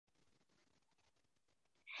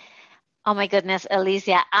Oh my goodness,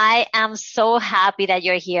 Alicia, I am so happy that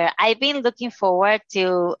you're here. I've been looking forward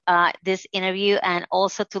to this interview and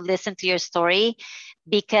also to listen to your story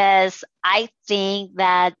because I think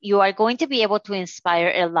that you are going to be able to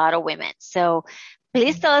inspire a lot of women. So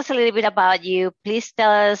please tell us a little bit about you. Please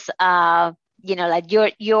tell us, like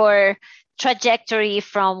your trajectory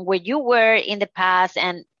from where you were in the past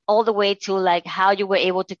and all the way to like how you were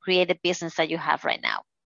able to create the business that you have right now.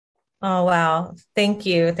 Oh, wow. Thank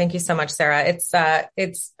you. Thank you so much, Sarah. It's a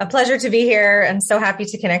pleasure to be here and so happy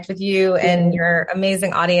to connect with you and your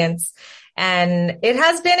amazing audience. And it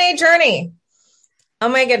has been a journey. Oh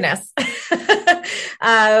my goodness.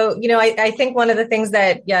 I think one of the things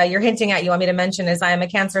that you're hinting at, you want me to mention is I am a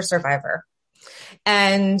cancer survivor.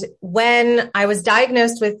 And when I was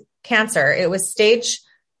diagnosed with cancer, it was stage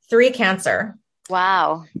 3 cancer.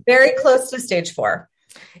 Wow. Very close to stage 4.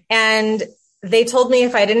 And they told me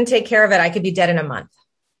if I didn't take care of it, I could be dead in a month.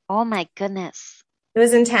 Oh my goodness. It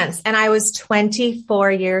was intense. And I was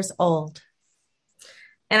 24 years old.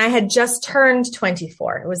 And I had just turned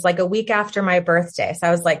 24. It was like a week after my birthday. So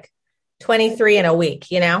I was like 23 in a week,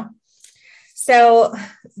 So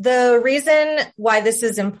the reason why this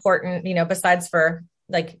is important, besides for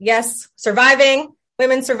like, yes,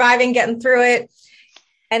 women surviving, getting through it,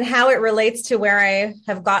 and how it relates to where I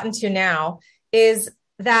have gotten to now is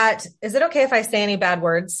it okay if I say any bad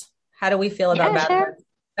words? How do we feel about bad words?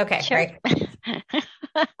 Okay, sure.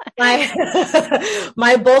 Right.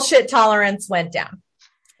 My bullshit tolerance went down.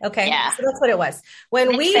 Okay. Yeah. So that's what it was. When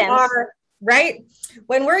Makes we sense. are, right,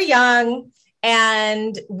 when we're young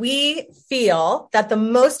and we feel that the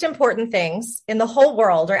most important things in the whole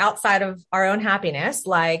world are outside of our own happiness,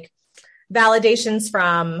 like validations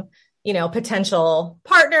from, potential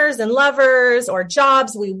partners and lovers or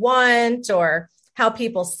jobs we want or how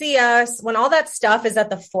people see us, when all that stuff is at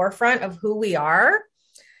the forefront of who we are,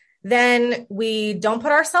 then we don't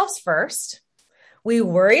put ourselves first. We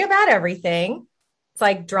worry about everything. It's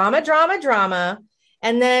like drama, drama, drama.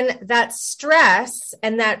 And then that stress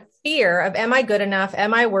and that fear of, am I good enough?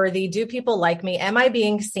 Am I worthy? Do people like me? Am I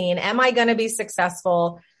being seen? Am I going to be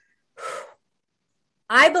successful?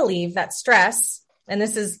 I believe that stress, and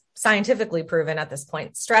this is scientifically proven at this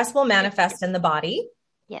point, stress will manifest in the body.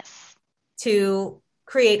 Yes. To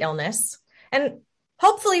create illness. And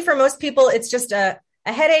hopefully for most people, it's just a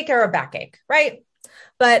headache or a backache, right?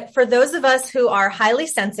 But for those of us who are highly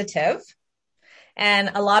sensitive,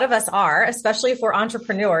 and a lot of us are, especially for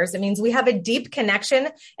entrepreneurs, it means we have a deep connection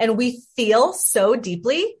and we feel so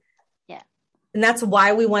deeply. Yeah. And that's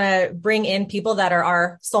why we want to bring in people that are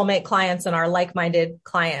our soulmate clients and our like-minded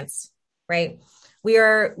clients, right? We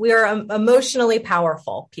are emotionally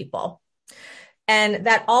powerful people. And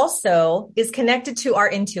that also is connected to our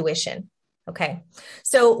intuition. Okay.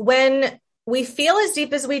 So when we feel as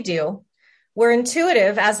deep as we do, we're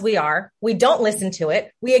intuitive as we are. We don't listen to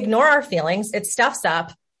it. We ignore our feelings. It stuffs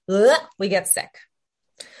up. We get sick.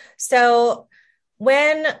 So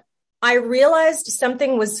when I realized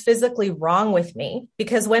something was physically wrong with me,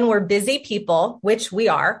 because when we're busy people, which we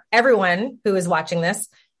are, everyone who is watching this,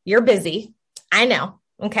 you're busy. I know.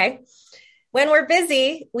 Okay. When we're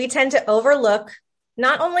busy, we tend to overlook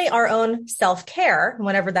not only our own self-care,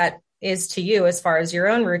 whatever that is to you as far as your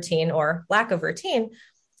own routine or lack of routine,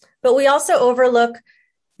 but we also overlook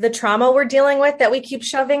the trauma we're dealing with that we keep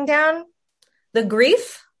shoving down, the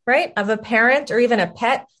grief, right, of a parent or even a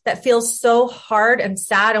pet that feels so hard and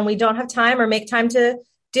sad and we don't have time or make time to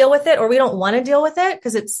deal with it, or we don't want to deal with it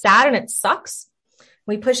because it's sad and it sucks.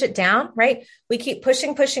 We push it down, right? We keep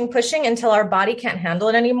pushing until our body can't handle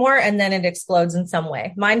it anymore. And then it explodes in some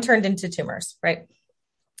way. Mine turned into tumors, right?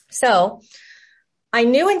 So I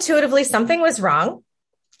knew intuitively something was wrong.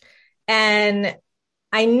 And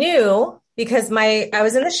I knew because I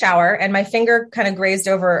was in the shower and my finger kind of grazed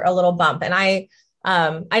over a little bump. And I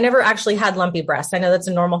never actually had lumpy breasts. I know that's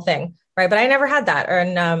a normal thing, right? But I never had that.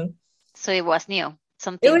 So it was new.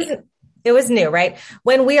 It was new, right?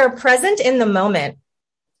 When we are present in the moment,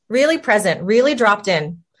 really present, really dropped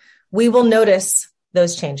in, we will notice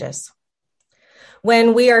those changes.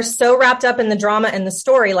 When we are so wrapped up in the drama and the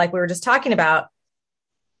story, like we were just talking about,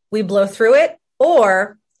 we blow through it,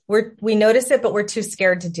 or we notice it, but we're too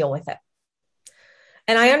scared to deal with it.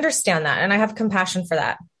 And I understand that, and I have compassion for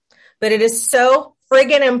that. But it is so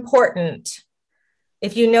friggin' important,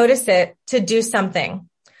 if you notice it, to do something.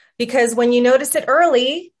 Because when you notice it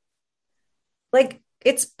early, like,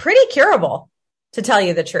 it's pretty curable, to tell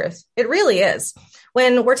you the truth. It really is.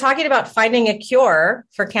 When we're talking about finding a cure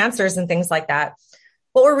for cancers and things like that,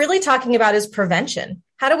 what we're really talking about is prevention.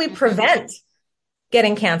 How do we prevent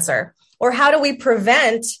getting cancer? Or how do we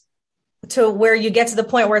prevent to where you get to the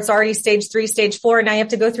point where it's already stage 3, stage 4. And now you have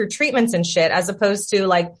to go through treatments and shit, as opposed to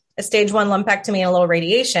like a stage 1 lumpectomy and a little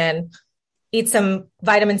radiation, eat some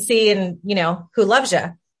vitamin C and, who loves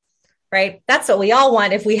you, right? That's what we all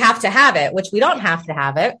want if we have to have it, which we don't have to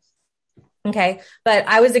have it. Okay. But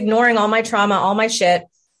I was ignoring all my trauma, all my shit.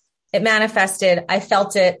 It manifested. I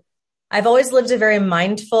felt it. I've always lived a very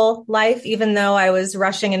mindful life, even though I was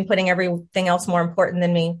rushing and putting everything else more important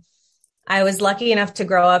than me. I was lucky enough to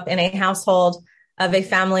grow up in a household of a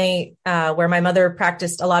family where my mother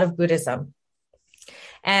practiced a lot of Buddhism.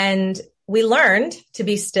 And we learned to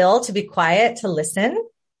be still, to be quiet, to listen.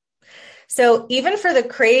 So even for the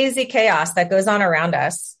crazy chaos that goes on around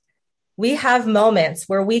us, we have moments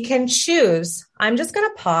where we can choose. I'm just going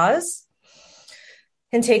to pause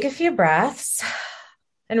and take a few breaths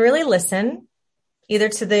and really listen, either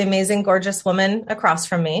to the amazing, gorgeous woman across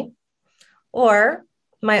from me, or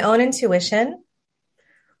my own intuition,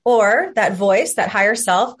 or that voice, that higher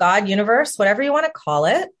self, God, universe, whatever you want to call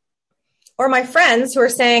it, or my friends who are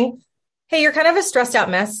saying, hey, you're kind of a stressed out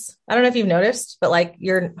mess. I don't know if you've noticed, but like,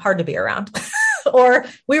 you're hard to be around. Or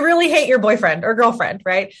we really hate your boyfriend or girlfriend,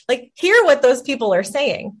 right? Like, hear what those people are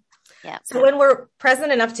saying. Yeah. So when we're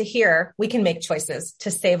present enough to hear, we can make choices to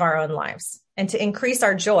save our own lives and to increase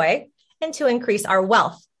our joy and to increase our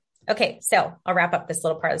wealth. Okay. So I'll wrap up this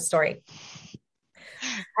little part of the story.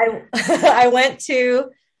 I went to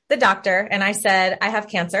the doctor and I said, I have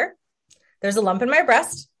cancer. There's a lump in my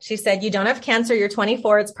breast. She said, you don't have cancer. You're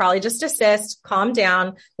 24. It's probably just a cyst. Calm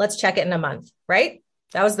down. Let's check it in a month. Right?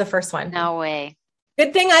 That was the first one. No way.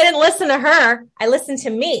 Good thing I didn't listen to her. I listened to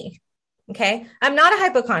me. Okay. I'm not a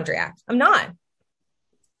hypochondriac. I'm not.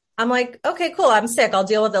 I'm like, okay, cool. I'm sick. I'll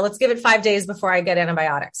deal with it. Let's give it 5 days before I get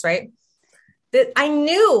antibiotics. Right. That I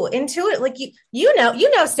knew intuit, like, you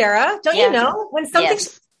know, Sarah, don't you know when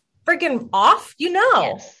something's freaking off,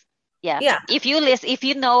 Yes. Yeah. Yeah. If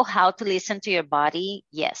you know how to listen to your body,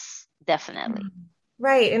 yes, definitely.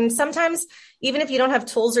 Right. And sometimes even if you don't have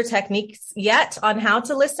tools or techniques yet on how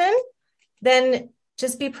to listen, then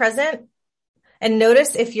just be present and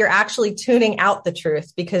notice if you're actually tuning out the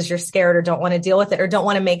truth because you're scared or don't want to deal with it or don't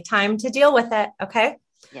want to make time to deal with it. Okay.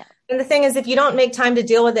 Yeah. And the thing is, if you don't make time to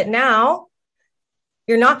deal with it now,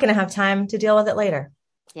 you're not going to have time to deal with it later.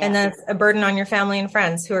 Yeah. And that's a burden on your family and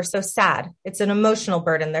friends who are so sad. It's an emotional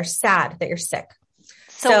burden. They're sad that you're sick.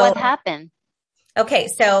 So what happened? Okay.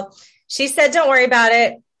 So she said, don't worry about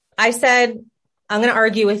it. I said, I'm going to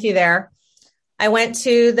argue with you there. I went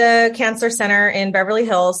to the cancer center in Beverly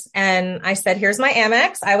Hills and I said, here's my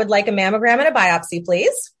Amex. I would like a mammogram and a biopsy,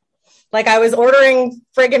 please. Like I was ordering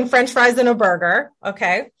friggin' French fries and a burger.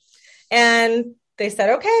 Okay. And they said,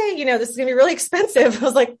 okay, this is going to be really expensive. I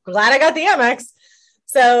was like, glad I got the Amex.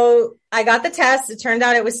 So I got the test. It turned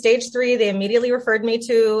out it was stage 3. They immediately referred me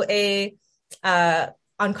to a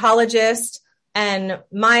oncologist. And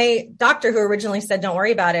my doctor, who originally said, don't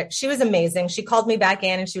worry about it, she was amazing. She called me back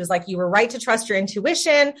in and she was like, you were right to trust your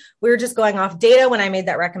intuition. We were just going off data when I made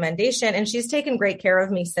that recommendation. And she's taken great care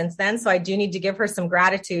of me since then. So I do need to give her some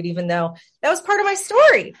gratitude, even though that was part of my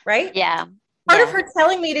story, right? Yeah. Part of her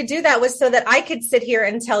telling me to do that was so that I could sit here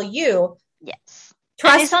and tell you. Yes.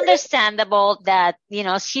 And it's understandable that,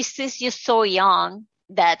 she sees you so young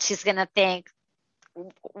that she's going to think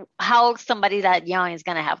how somebody that young is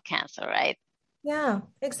going to have cancer, right? Yeah,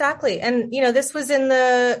 exactly. And, this was in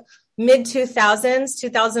the mid 2000s,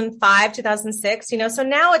 2005, 2006, so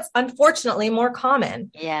now it's unfortunately more common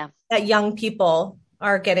that young people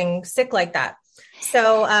are getting sick like that.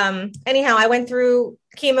 So, anyhow, I went through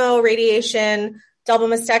chemo, radiation, double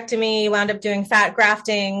mastectomy, wound up doing fat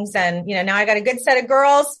graftings. And, now I got a good set of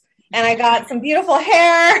girls and I got some beautiful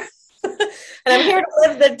hair and I'm here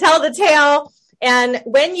to tell the tale. And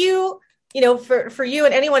when for you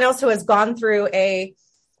and anyone else who has gone through you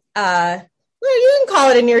can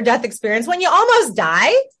call it a near-death experience. When you almost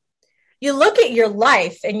die, you look at your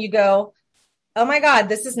life and you go, oh my God,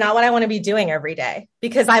 this is not what I want to be doing every day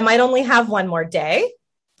because I might only have one more day.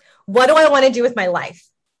 What do I want to do with my life?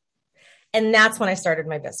 And that's when I started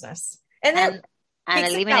my business. And then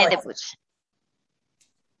eliminate the bullshit.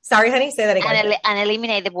 Sorry, honey, say that again. And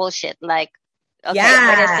eliminate the bullshit. Like, okay,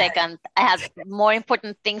 wait a second. I have more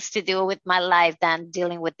important things to do with my life than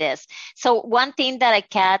dealing with this. So one thing that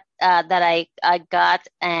I got,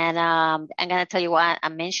 and I'm gonna tell you why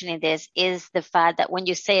I'm mentioning this is the fact that when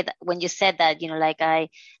you said that,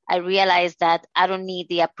 I realized that I don't need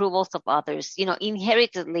the approvals of others.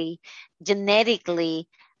 Inheritedly, genetically,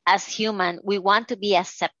 as human, we want to be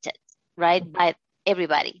accepted, right, by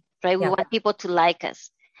everybody, right? We want people to like us.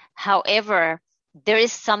 However, there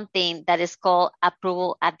is something that is called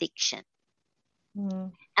approval addiction.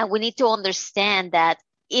 Mm. And we need to understand that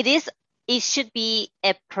it should be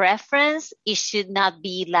a preference. It should not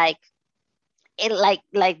be like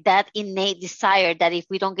that innate desire that if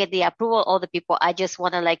we don't get the approval of other people, I just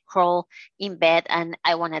want to like crawl in bed and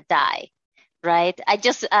I want to die. Right.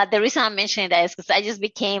 The reason I'm mentioning that is because I just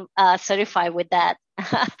became certified with that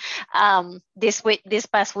this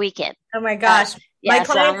past weekend. Oh my gosh. My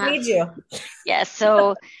clients need you. Yeah.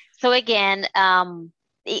 So again, and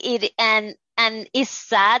it's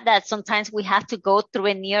sad that sometimes we have to go through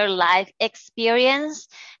a near life experience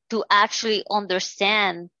to actually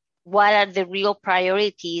understand what are the real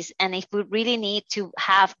priorities, and if we really need to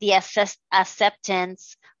have the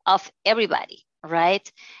acceptance of everybody, right?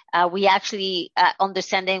 We actually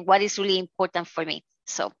understanding what is really important for me.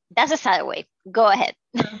 So that's a side way. Go ahead.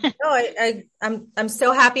 No, I'm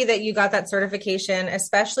so happy that you got that certification,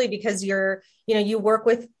 especially because you work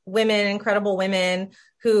with women, incredible women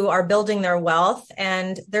who are building their wealth.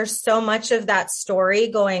 And there's so much of that story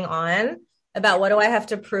going on about what do I have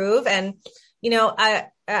to prove? And,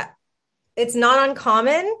 it's not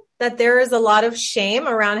uncommon that there is a lot of shame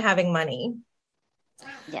around having money.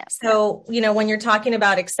 Yeah. So, when you're talking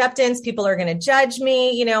about acceptance, people are going to judge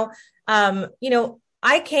me,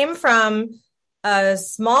 I came from a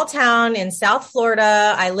small town in South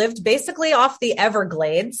Florida. I lived basically off the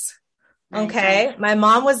Everglades. Okay. Mm-hmm. My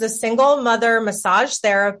mom was a single mother massage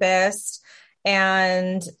therapist,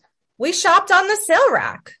 and we shopped on the sale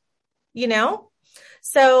rack,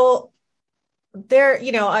 so there,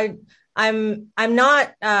 I'm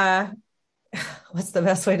not, what's the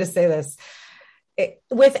best way to say this?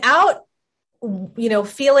 Without,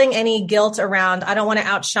 feeling any guilt around, I don't want to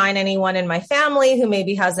outshine anyone in my family who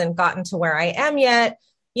maybe hasn't gotten to where I am yet.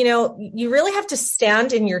 You really have to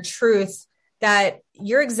stand in your truth that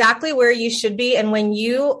you're exactly where you should be. And when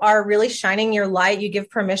you are really shining your light, you give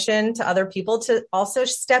permission to other people to also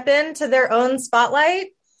step into their own spotlight.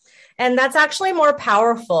 And that's actually more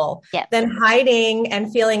powerful than hiding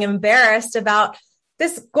and feeling embarrassed about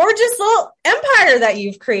this gorgeous little empire that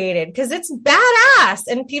you've created, because it's badass.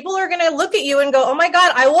 And people are going to look at you and go, oh my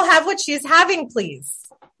God, I will have what she's having, please.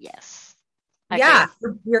 Yes. Okay. Yeah.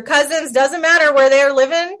 Your cousins, doesn't matter where they're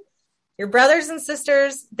living, your brothers and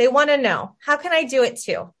sisters, they want to know, how can I do it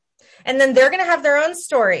too? And then they're going to have their own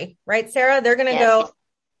story, right, Sarah? They're going to go,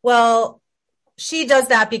 well, she does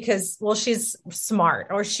that because, she's smart,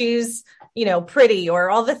 or she's, pretty, or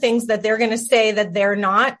all the things that they're going to say that they're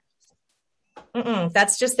not.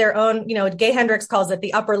 That's just their own, Gay Hendricks calls it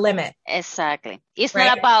the upper limit. Exactly. It's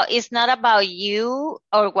not about you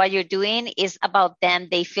or what you're doing. It's about them.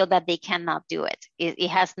 They feel that they cannot do it. It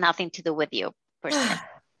has nothing to do with you per se.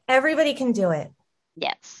 Everybody can do it.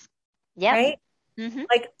 Yes. Yeah. Right. Mm-hmm.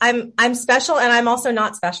 Like I'm special, and I'm also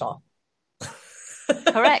not special.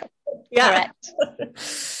 Correct. Yeah. Correct.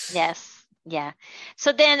 Yes. Yeah.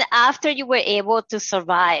 So then after you were able to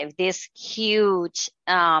survive this huge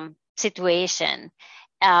situation,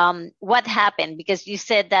 what happened? Because you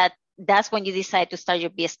said that's when you decided to start your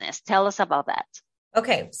business. Tell us about that.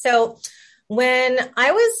 Okay. So we'll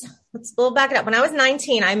back it up. When I was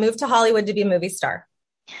 19, I moved to Hollywood to be a movie star.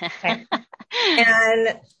 Okay.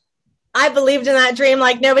 And I believed in that dream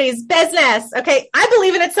like nobody's business. Okay. I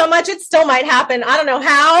believe in it so much, it still might happen. I don't know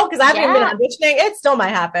how, because I haven't even been auditioning. It still might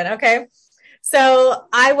happen. Okay. So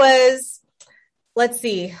I was,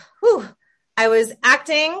 I was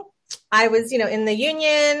acting. I was, in the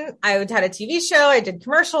union. I had a TV show. I did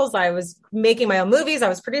commercials. I was making my own movies. I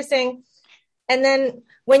was producing. And then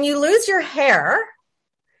when you lose your hair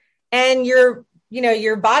and your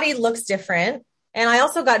body looks different. And I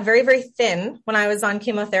also got very, very thin when I was on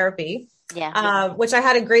chemotherapy, which I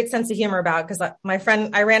had a great sense of humor about, because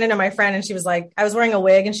I ran into my friend and she was like, I was wearing a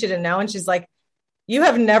wig and she didn't know. And she's like, you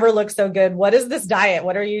have never looked so good. What is this diet?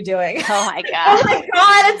 What are you doing? Oh my God. Oh my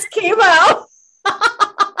God, it's chemo.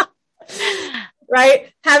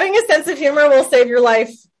 Right? Having a sense of humor will save your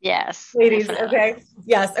life. Yes. Ladies. Definitely. Okay.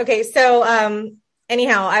 Yes. Okay. So,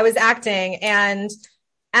 anyhow, I was acting, and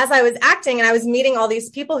as I was acting and I was meeting all these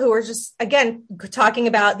people who were just, again, talking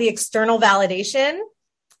about the external validation.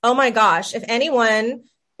 Oh my gosh. If anyone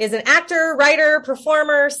is an actor, writer,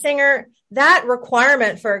 performer, singer, that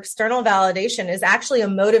requirement for external validation is actually a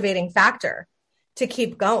motivating factor to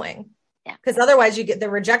keep going. Yeah. Because otherwise you get the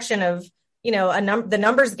rejection of, the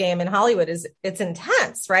numbers game in Hollywood it's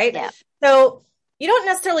intense, right? Yeah. So you don't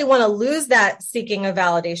necessarily want to lose that seeking of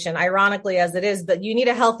validation, ironically as it is, but you need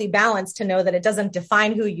a healthy balance to know that it doesn't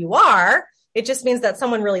define who you are. It just means that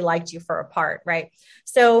someone really liked you for a part, right?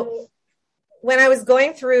 So when I was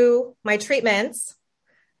going through my treatments,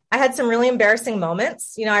 I had some really embarrassing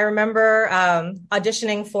moments. I remember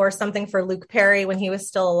auditioning for something for Luke Perry when he was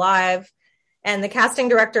still alive. And the casting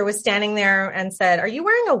director was standing there and said, "Are you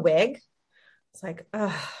wearing a wig?" It's like,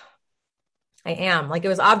 ugh, I am. Like, it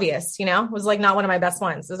was obvious, it was like not one of my best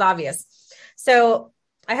ones. It was obvious. So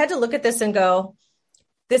I had to look at this and go,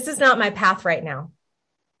 this is not my path right now.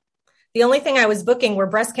 The only thing I was booking were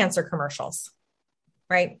breast cancer commercials,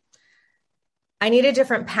 right? I need a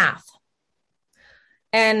different path.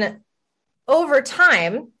 And over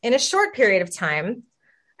time, in a short period of time,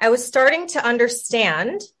 I was starting to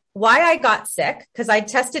understand why I got sick, because I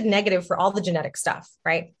tested negative for all the genetic stuff,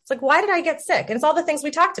 right? It's like, why did I get sick? And it's all the things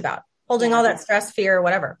we talked about, holding all that stress, fear,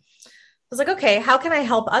 whatever. I was like, okay, how can I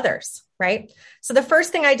help others, right? So the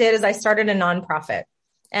first thing I did is I started a nonprofit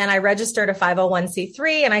and I registered a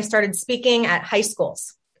 501c3 and I started speaking at high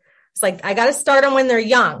schools. It's like, I got to start them when they're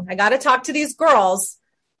young. I got to talk to these girls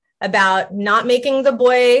about not making the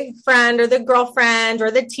boyfriend or the girlfriend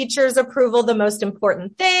or the teacher's approval the most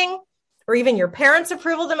important thing, or even your parents'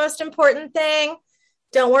 approval the most important thing.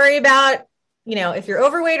 Don't worry about, if you're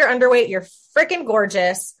overweight or underweight, you're freaking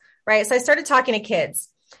gorgeous, right? So I started talking to kids.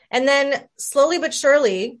 And then slowly but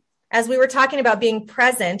surely, as we were talking about being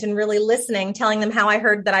present and really listening, telling them how I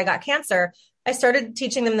heard that I got cancer, I started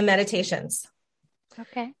teaching them the meditations.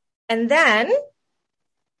 Okay. And then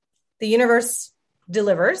the universe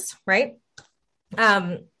delivers, right?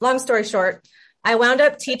 Long story short, I wound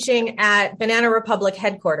up teaching at Banana Republic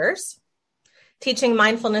headquarters, teaching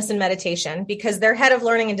mindfulness and meditation, because their head of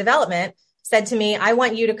learning and development said to me, I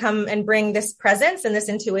want you to come and bring this presence and this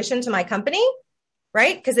intuition to my company,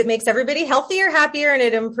 right? Because it makes everybody healthier, happier, and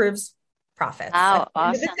it improves profits. Wow,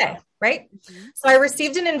 awesome. Day, right? Mm-hmm. So I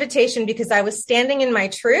received an invitation because I was standing in my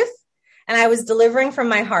truth and I was delivering from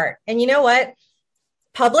my heart. And you know what?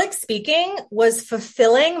 Public speaking was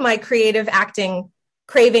fulfilling my creative acting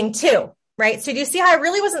craving too, right? So do you see how I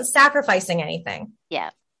really wasn't sacrificing anything? Yeah.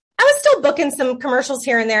 I was still booking some commercials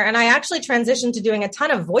here and there. And I actually transitioned to doing a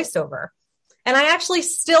ton of voiceover. And I actually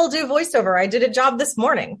still do voiceover. I did a job this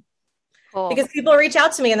morning. Cool. Because people reach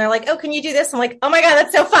out to me and they're like, oh, can you do this? I'm like, oh my God,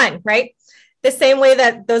 that's so fun, right? The same way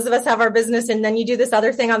that those of us have our business and then you do this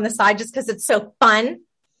other thing on the side just because it's so fun,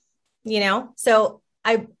 So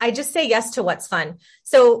I just say yes to what's fun.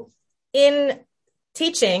 So in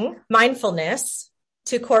teaching mindfulness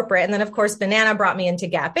to corporate, and then of course, Banana brought me into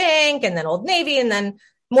Gap Inc. and then Old Navy, and then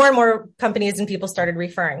more and more companies and people started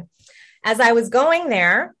referring. As I was going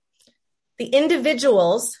there, the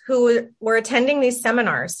individuals who were attending these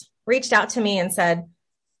seminars reached out to me and said,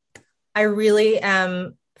 I really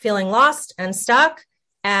am feeling lost and stuck.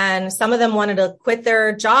 And some of them wanted to quit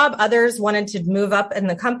their job. Others wanted to move up in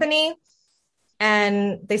the company.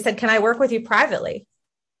 And they said, can I work with you privately?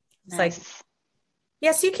 It's like,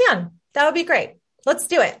 yes, you can. That would be great. Let's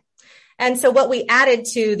do it. And so what we added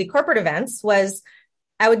to the corporate events was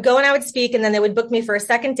I would go and I would speak, and then they would book me for a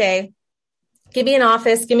second day, give me an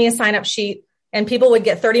office, give me a sign-up sheet, and people would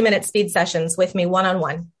get 30-minute speed sessions with me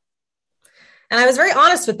one-on-one. And I was very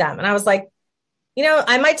honest with them. And I was like,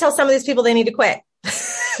 I might tell some of these people they need to quit.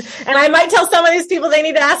 And I might tell some of these people they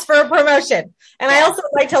need to ask for a promotion. And I also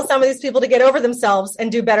might tell some of these people to get over themselves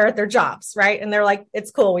and do better at their jobs, right? And they're like,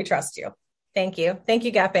 it's cool. We trust you. Thank you. Thank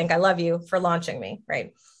you, Gap Inc. I love you for launching me,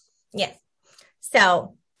 right? Yes.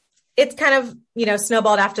 So it's kind of,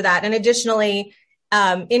 snowballed after that. And additionally,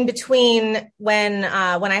 in between when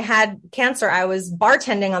I had cancer, I was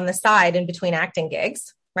bartending on the side in between acting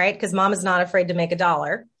gigs, right? Because mom is not afraid to make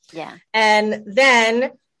 $1. Yeah. And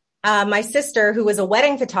then my sister, who was a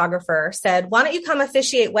wedding photographer, said, why don't you come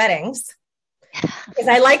officiate weddings? Because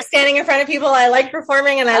I like standing in front of people. I like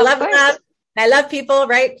performing and I love them. I love people,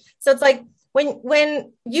 right? So it's like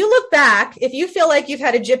when you look back, if you feel like you've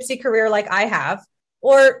had a gypsy career like I have,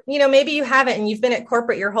 or, maybe you haven't and you've been at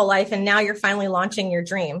corporate your whole life and now you're finally launching your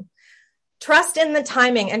dream, trust in the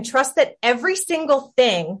timing and trust that every single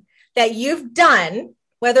thing that you've done,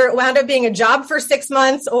 whether it wound up being a job for 6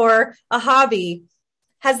 months or a hobby,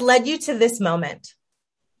 has led you to this moment.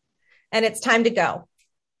 And it's time to go.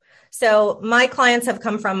 So my clients have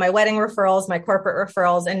come from my wedding referrals, my corporate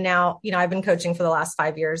referrals, and now, I've been coaching for the last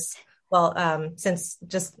 5 years. Well, since,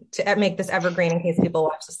 just to make this evergreen in case people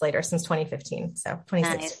watch this later, since 2015. So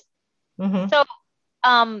 2016. Nice. Mm-hmm.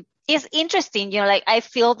 So it's interesting, I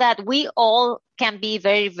feel that we all can be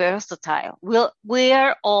very versatile. We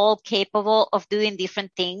are all capable of doing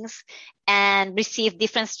different things and receive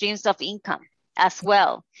different streams of income as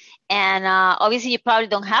well. And obviously you probably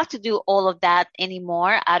don't have to do all of that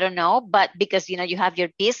anymore. I don't know, but because, you have your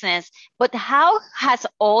business, but how has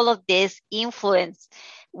all of this influenced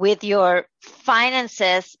with your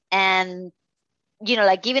finances and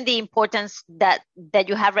like given the importance that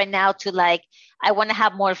you have right now to like, I want to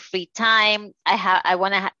have more free time. I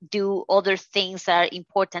want to do other things that are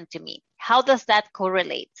important to me. How does that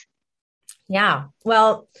correlate? Yeah.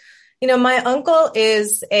 Well, my uncle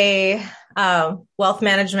is a wealth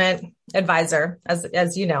management advisor,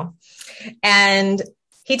 as you know, and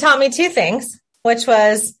he taught me two things, which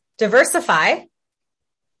was diversify.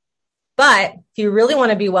 But if you really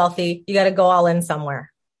want to be wealthy, you got to go all in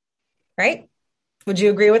somewhere, right? Would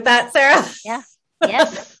you agree with that, Sarah? Yeah.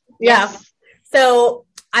 Yes. Yeah. Yes. So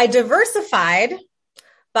I diversified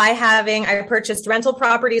by I purchased rental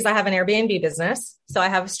properties. I have an Airbnb business, so I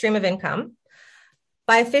have a stream of income.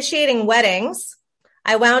 By officiating weddings,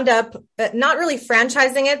 I wound up not really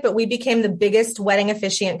franchising it, but we became the biggest wedding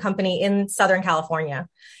officiant company in Southern California.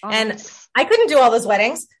 Oh, and nice. I couldn't do all those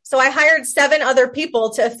weddings. So I hired 7 other people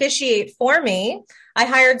to officiate for me. I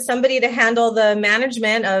hired somebody to handle the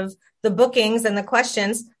management of the bookings and the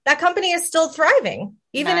questions. That company is still thriving.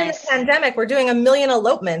 Even in the pandemic, we're doing 1 million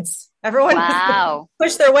elopements. Everyone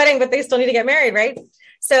pushed their wedding, but they still need to get married, right?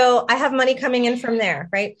 So I have money coming in from there,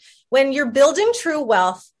 right? When you're building true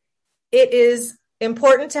wealth, it is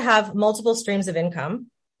important to have multiple streams of income.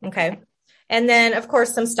 Okay. And then of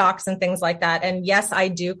course, some stocks and things like that. And yes, I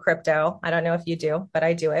do crypto. I don't know if you do, but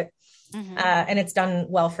I do it. Mm-hmm. And it's done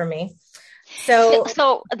well for me. So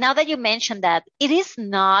now that you mentioned that, it is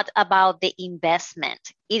not about the investment.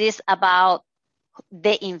 It is about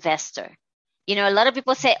the investor. A lot of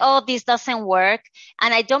people say, oh, this doesn't work.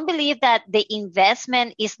 And I don't believe that the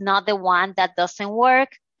investment is not the one that doesn't work,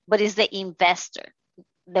 but it's the investor,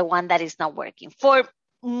 the one that is not working for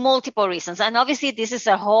multiple reasons. And obviously this is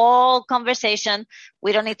a whole conversation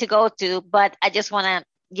we don't need to go to, but I just want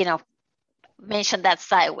to, mention that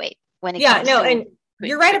sideway when it comes to. And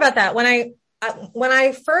you're right about that. When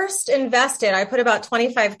I first invested, I put about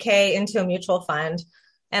 $25,000 into a mutual fund,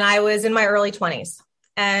 and I was in my early 20s,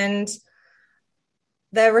 and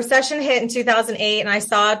the recession hit in 2008, and I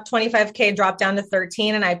saw $25,000 drop down to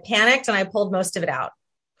 13, and I panicked and I pulled most of it out.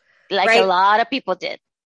 Like a lot of people did.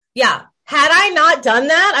 Yeah. Had I not done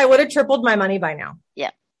that, I would have tripled my money by now.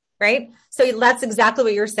 Yeah. Right. So that's exactly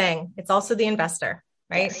what you're saying. It's also the investor,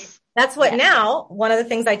 right? Yes. That's what now, one of the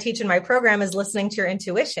things I teach in my program is listening to your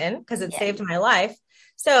intuition, because it saved my life.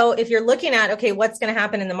 So if you're looking at, okay, what's going to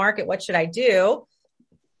happen in the market? What should I do?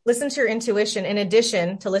 Listen to your intuition in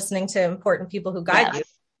addition to listening to important people who guide you,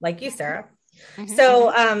 like you, Sarah. Mm-hmm.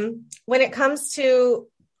 So when it comes to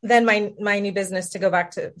then my new business, to go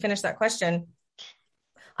back to finish that question,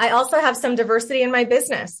 I also have some diversity in my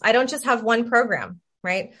business. I don't just have one program,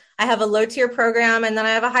 right? I have a low tier program, and then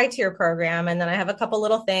I have a high tier program, and then I have a couple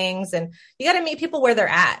little things, and you got to meet people where they're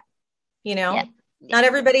at. Not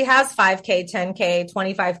everybody has 5K, 10K,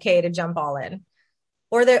 25K to jump all in,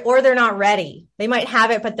 or they're not ready. They might have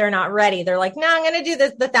it, but they're not ready. They're like, no, I'm going to do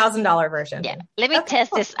the $1,000 version. Yeah. Let me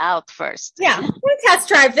test this out first. Yeah. Let me test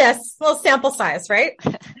drive this little sample size, right?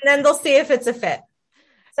 And then they'll see if it's a fit.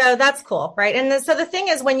 So that's cool, right? And so the thing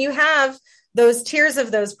is, when you have those tiers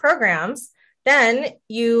of those programs, then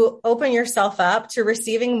you open yourself up to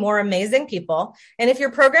receiving more amazing people. And if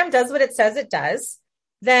your program does what it says it does,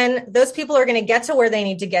 then those people are going to get to where they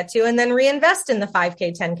need to get to, and then reinvest in the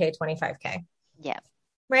 5K, 10K, 25K. Yeah.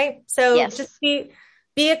 Right. So just be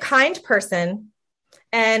a kind person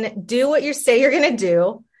and do what you say you're going to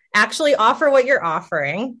do. Actually offer what you're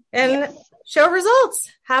offering and show results,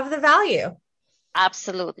 have the value.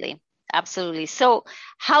 Absolutely. Absolutely. So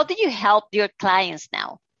how do you help your clients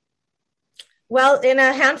now? Well, in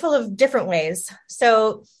a handful of different ways.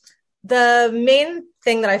 So the main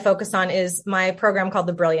thing that I focus on is my program called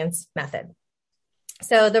the Brilliance Method.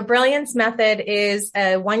 So the Brilliance Method is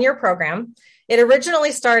a 1-year program. It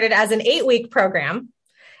originally started as an 8-week program,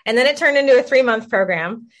 and then it turned into a 3-month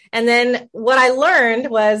program. And then what I learned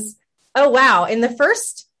was, oh, wow, in the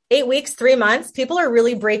first 8 weeks, 3 months, people are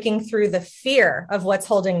really breaking through the fear of what's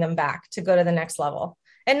holding them back to go to the next level.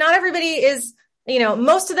 And not everybody is,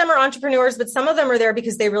 most of them are entrepreneurs, but some of them are there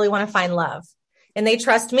because they really want to find love. And they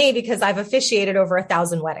trust me because I've officiated over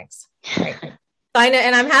 1,000 weddings. Right? I know,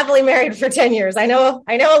 and I'm happily married for 10 years. I know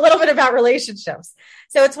a little bit about relationships.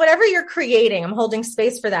 So it's whatever you're creating. I'm holding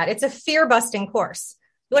space for that. It's a fear busting course.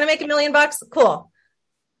 You want to make $1 million? Cool.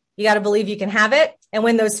 You got to believe you can have it. And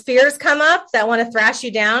when those fears come up that want to thrash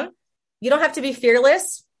you down, you don't have to be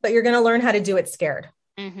fearless, but you're going to learn how to do it scared.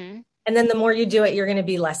 Mm-hmm. And then the more you do it, you're going to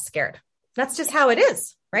be less scared. That's just how it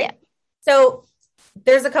is, right? Yeah. So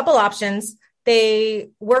there's a couple options. They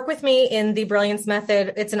work with me in the Brilliance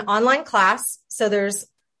Method. It's an online class. So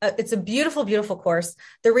it's a beautiful, beautiful course.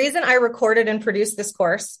 The reason I recorded and produced this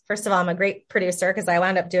course, first of all, I'm a great producer because I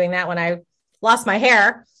wound up doing that when I lost my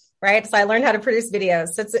hair, right? So I learned how to produce videos.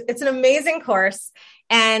 So it's an amazing course.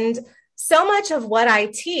 And so much of what I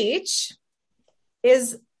teach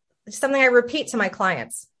is something I repeat to my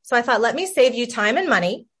clients. So I thought, let me save you time and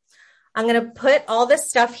money. I'm going to put all this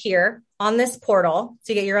stuff here on this portal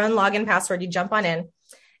to get your own login password. You jump on in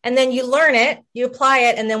and then you learn it, you apply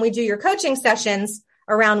it, and then we do your coaching sessions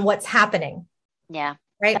around what's happening. Yeah.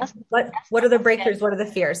 Right. What are the breakthroughs? What are the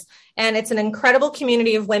fears? And it's an incredible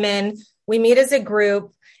community of women. We meet as a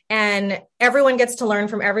group and everyone gets to learn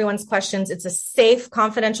from everyone's questions. It's a safe,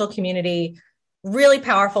 confidential community, really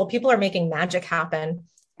powerful. People are making magic happen.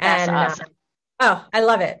 That's awesome. I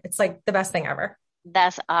love it. It's like the best thing ever.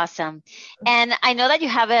 That's awesome. And I know that you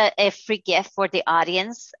have a free gift for the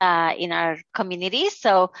audience in our community.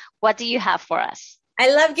 So what do you have for us? I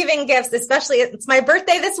love giving gifts, especially it's my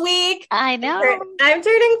birthday this week. I know. I'm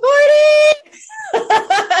turning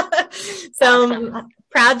 40. So I'm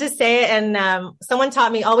proud to say it. And someone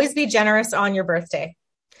taught me always be generous on your birthday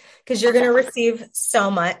because you're going to receive so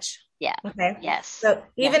much. Yeah. Okay. Yes. So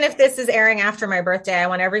even if this is airing after my birthday, I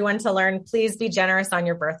want everyone to learn, please be generous on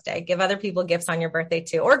your birthday. Give other people gifts on your birthday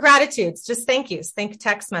too, or gratitudes, just thank yous,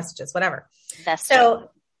 text messages, whatever. That's so true.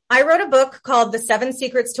 I wrote a book called The 7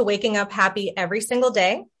 Secrets to Waking Up Happy Every Single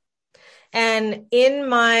Day. And in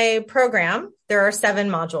my program, there are 7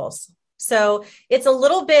 modules. So it's a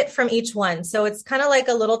little bit from each one. So it's kind of like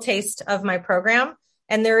a little taste of my program.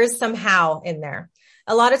 And there is some how in there.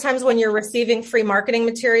 A lot of times when you're receiving free marketing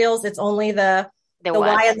materials, it's only the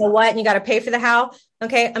why and the what, and you got to pay for the how.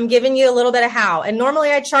 Okay. I'm giving you a little bit of how. And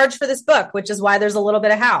normally I charge for this book, which is why there's a little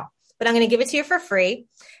bit of how, but I'm going to give it to you for free.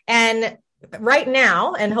 And right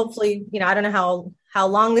now, and hopefully, I don't know how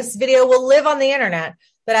long this video will live on the internet,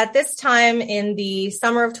 but at this time in the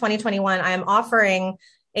summer of 2021, I am offering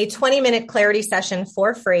a 20-minute clarity session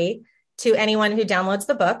for free to anyone who downloads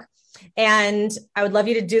the book. And I would love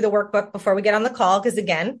you to do the workbook before we get on the call, because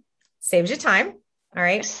again, saves you time. All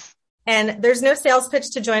right. And there's no sales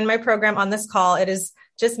pitch to join my program on this call. It is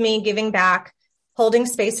just me giving back, holding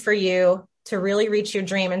space for you to really reach your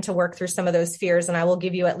dream and to work through some of those fears. And I will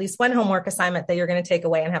give you at least one homework assignment that you're going to take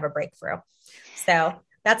away and have a breakthrough. So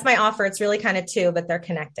that's my offer. It's really kind of 2, but they're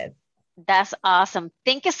connected. That's awesome.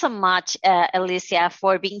 Thank you so much, Alicia,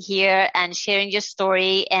 for being here and sharing your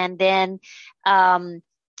story. And then, I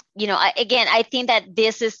think that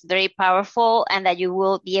this is very powerful and that you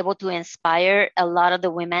will be able to inspire a lot of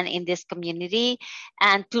the women in this community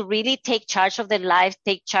and to really take charge of their life,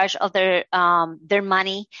 take charge of their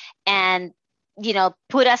money and,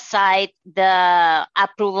 put aside the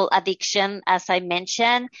approval addiction, as I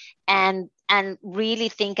mentioned, and really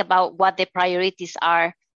think about what the priorities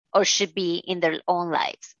are or should be in their own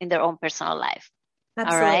lives, in their own personal life.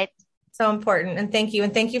 Absolutely. All right. So important. And thank you.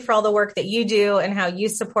 And thank you for all the work that you do and how you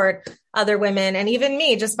support other women and even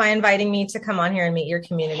me just by inviting me to come on here and meet your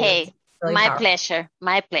community. Hey, really my powerful. Pleasure.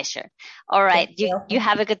 My pleasure. All right. You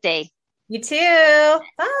have a good day. You too. Bye.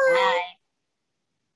 Bye.